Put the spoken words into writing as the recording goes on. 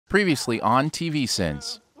Previously on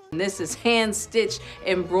TVSins. This is hand-stitched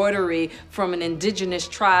embroidery from an indigenous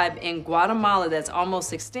tribe in Guatemala that's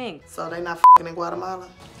almost extinct. So they not f***ing in Guatemala?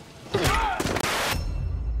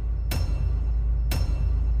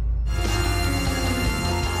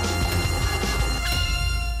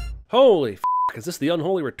 Holy f***, is this the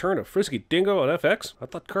unholy return of Frisky Dingo on FX? I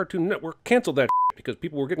thought Cartoon Network canceled that because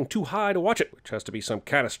people were getting too high to watch it, which has to be some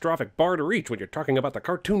catastrophic bar to reach when you're talking about the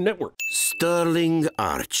Cartoon Network. Sterling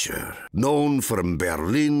Archer, known from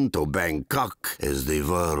Berlin to Bangkok as the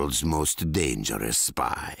world's most dangerous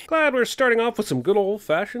spy. Glad we're starting off with some good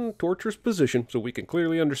old-fashioned torturous position so we can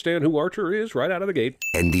clearly understand who Archer is right out of the gate.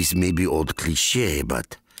 And this may be old cliché,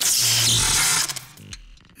 but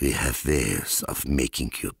we have ways of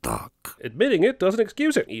making you talk. Admitting it doesn't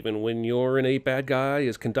excuse it, even when you're in a bad guy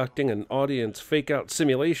is conducting an audience fake-out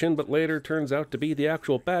simulation, but later turns out to be the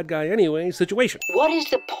actual bad guy anyway situation. What is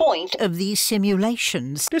the point of these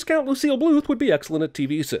simulations? Discount Lucille Bluth would be excellent at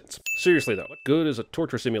TVSins. Seriously though, what good is a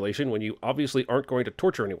torture simulation when you obviously aren't going to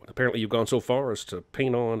torture anyone? Apparently you've gone so far as to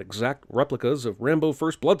paint on exact replicas of Rambo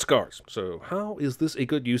First Blood scars. So how is this a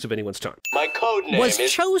good use of anyone's time? My code name was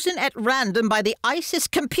chosen at random by the ISIS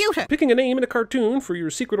computer. Picking a name in a cartoon for your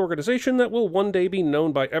secret organization that will one day be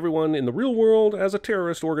known by everyone in the real world as a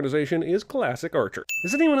terrorist organization is classic Archer.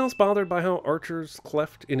 Is anyone else bothered by how Archer's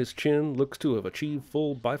cleft in his chin looks to have achieved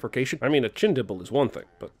full bifurcation? I mean, a chin dimple is one thing,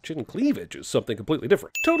 but chin cleavage is something completely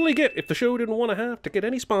different. Totally get if the show didn't want to have to get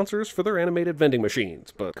any sponsors for their animated vending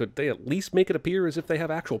machines, but could they at least make it appear as if they have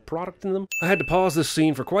actual product in them? I had to pause this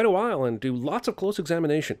scene for quite a while and do lots of close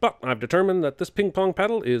examination, but I've determined that this ping pong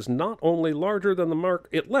paddle is not only larger than the mark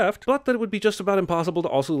it left, but that it would be just about impossible to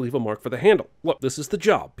also leave a mark for the handle. Look, this is the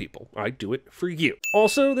job, people. I do it for you.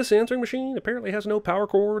 Also, this answering machine apparently has no power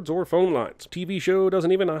cords or phone lines. TV show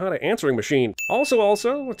doesn't even know how to answering machine. Also,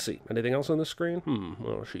 let's see, anything else on this screen?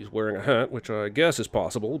 Well, she's wearing a hat, which I guess is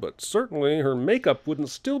possible, but certainly her makeup wouldn't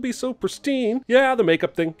still be so pristine. Yeah, the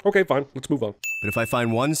makeup thing. Okay, fine, let's move on. But if I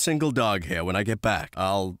find one single dog hair when I get back,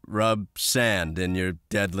 I'll rub sand in your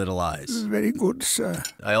dead little eyes. Very good, sir.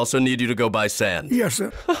 I also need you to go buy sand. Yes,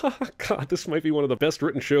 sir. God, this might be one of the best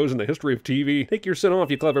written shows in the history of TV. Take your sin off,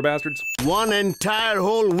 you clever bastards. One entire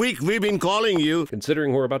whole week we've been calling you.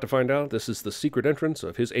 Considering we're about to find out this is the secret entrance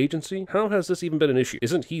of his agency, how has this even been an issue?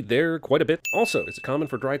 Isn't he there quite a bit? Also, is it common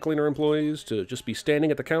for dry cleaner employees to just be standing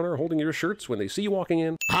at the counter holding your shirts when they see you walking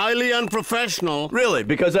in? Highly unprofessional. Really?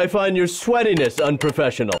 Because I find your sweatiness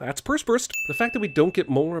unprofessional. That's perspicuous. The fact that we don't get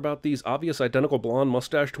more about these obvious identical blonde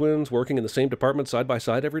mustache twins working in the same department side by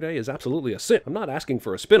side every day is absolutely a sin. I'm not asking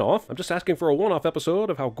for a spin-off. I'm just asking for a one-off episode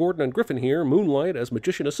of how Gordon and Griffin here moonlight as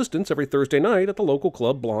magician assistants every Thursday night at the local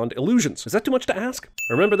club Blonde Illusions. Is that too much to ask?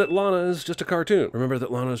 Remember that Lana is just a cartoon. Remember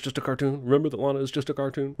that Lana is just a cartoon. Remember that Lana is just a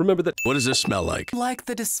cartoon. Remember that— What does this smell like? Like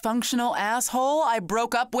the dysfunctional asshole I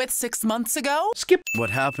broke up with 6 months ago? Skip. What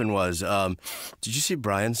happened was, did you see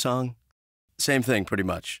Brian's song? Same thing, pretty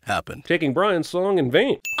much, happened. Taking Brian's song in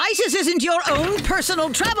vain. ISIS isn't your own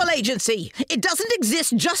personal travel agency. It doesn't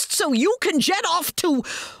exist just so you can jet off to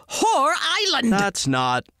Whore Island. That's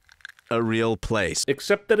not a real place.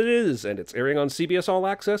 Except that it is, and it's airing on CBS All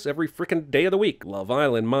Access every frickin' day of the week. Love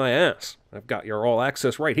Island, my ass. I've got your All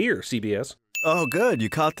Access right here, CBS. Oh, good. You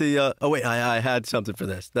caught the, oh wait, I had something for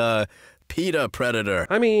this. The PETA predator.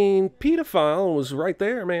 I mean, pedophile was right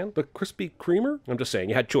there, man. The Krispy Kremer? I'm just saying,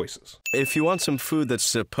 you had choices. If you want some food that's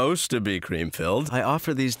supposed to be cream-filled, I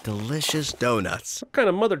offer these delicious donuts. What kind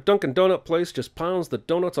of Mother Dunkin' donut place just pounds the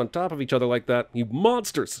donuts on top of each other like that? You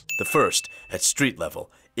monsters! The first, at street level,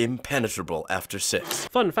 impenetrable after 6.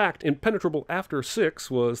 Fun fact, impenetrable after 6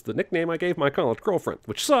 was the nickname I gave my college girlfriend,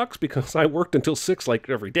 which sucks because I worked until 6 like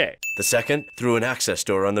every day. The second, through an access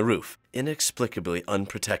door on the roof, inexplicably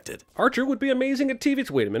unprotected. Archer would be amazing at TV.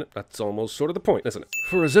 Wait a minute, that's almost sort of the point, isn't it?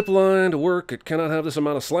 For a zip line to work, it cannot have this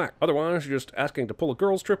amount of slack. Otherwise, you're just asking to pull a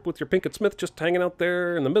girl's trip with your Pinkett Smith just hanging out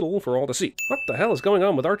there in the middle for all to see. What the hell is going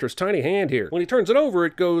on with Archer's tiny hand here? When he turns it over,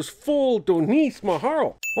 it goes full Donis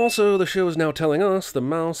Maharo. Also, the show is now telling us the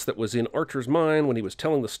mouse that was in Archer's mind when he was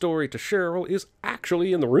telling the story to Cheryl is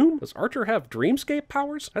actually in the room? Does Archer have dreamscape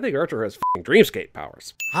powers? I think Archer has f***ing dreamscape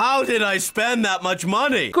powers. How did I spend that much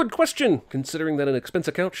money? Good question, considering that an expense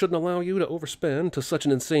account shouldn't allow you to overspend to such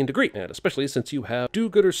an insane degree, and especially since you have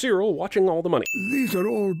do-gooder Cyril watching all the money. These are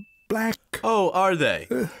all black. Oh, are they?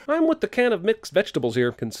 I'm with the can of mixed vegetables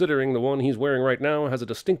here, considering the one he's wearing right now has a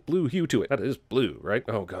distinct blue hue to it. That is blue, right?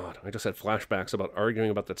 Oh god, I just had flashbacks about arguing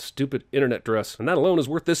about that stupid internet dress, and that alone is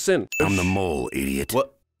worth this sin. I'm the mole, idiot.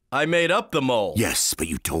 What? I made up the mole. Yes, but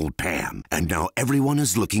you told Pam, and now everyone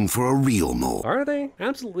is looking for a real mole. Are they?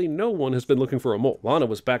 Absolutely no one has been looking for a mole. Lana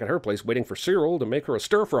was back at her place waiting for Cyril to make her a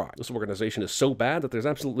stir-fry. This organization is so bad that there's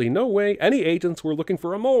absolutely no way any agents were looking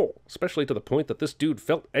for a mole, especially to the point that this dude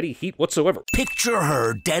felt any heat whatsoever. Picture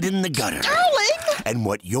her dead in the gutter. Darling! And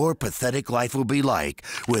what your pathetic life will be like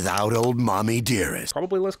without old mommy dearest.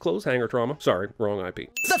 Probably less clothes hanger trauma. Sorry, wrong IP.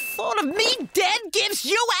 The thought of me dead gives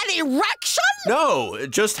you an erection? No,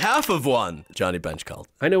 just half of one. Johnny Bench called.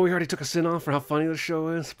 I know we already took a sin off for how funny the show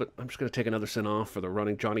is, but I'm just going to take another sin off for the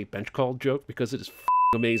running Johnny Bench called joke because it is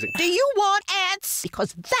amazing. Do you want ants?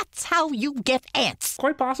 Because that's how you get ants.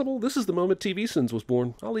 Quite possible this is the moment TVSins was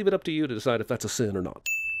born. I'll leave it up to you to decide if that's a sin or not.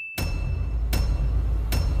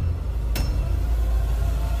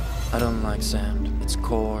 I don't like sand. It's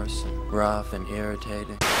coarse and rough and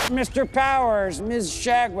irritating. Mr. Powers, Ms.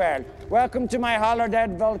 Shagwell, welcome to my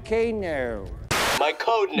holodeck volcano. My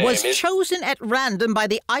code name was chosen at random by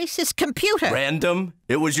the ISIS computer. Random?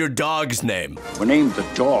 It was your dog's name. We named the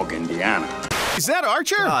dog Indiana. Is that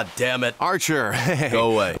Archer? God damn it. Archer.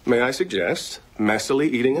 Go away. May I suggest messily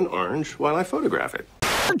eating an orange while I photograph it?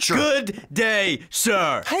 Archer. Good day,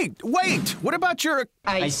 sir. Hey, wait. What about your...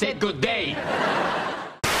 I said good day.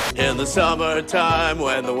 In the summertime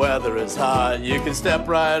when the weather is hot, you can step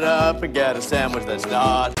right up and get a sandwich that's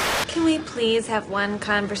not. Can we please have one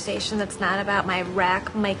conversation that's not about my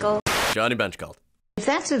rack, Michael? Johnny Bench called. If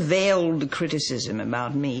that's a veiled criticism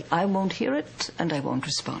about me, I won't hear it and I won't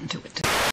respond to it.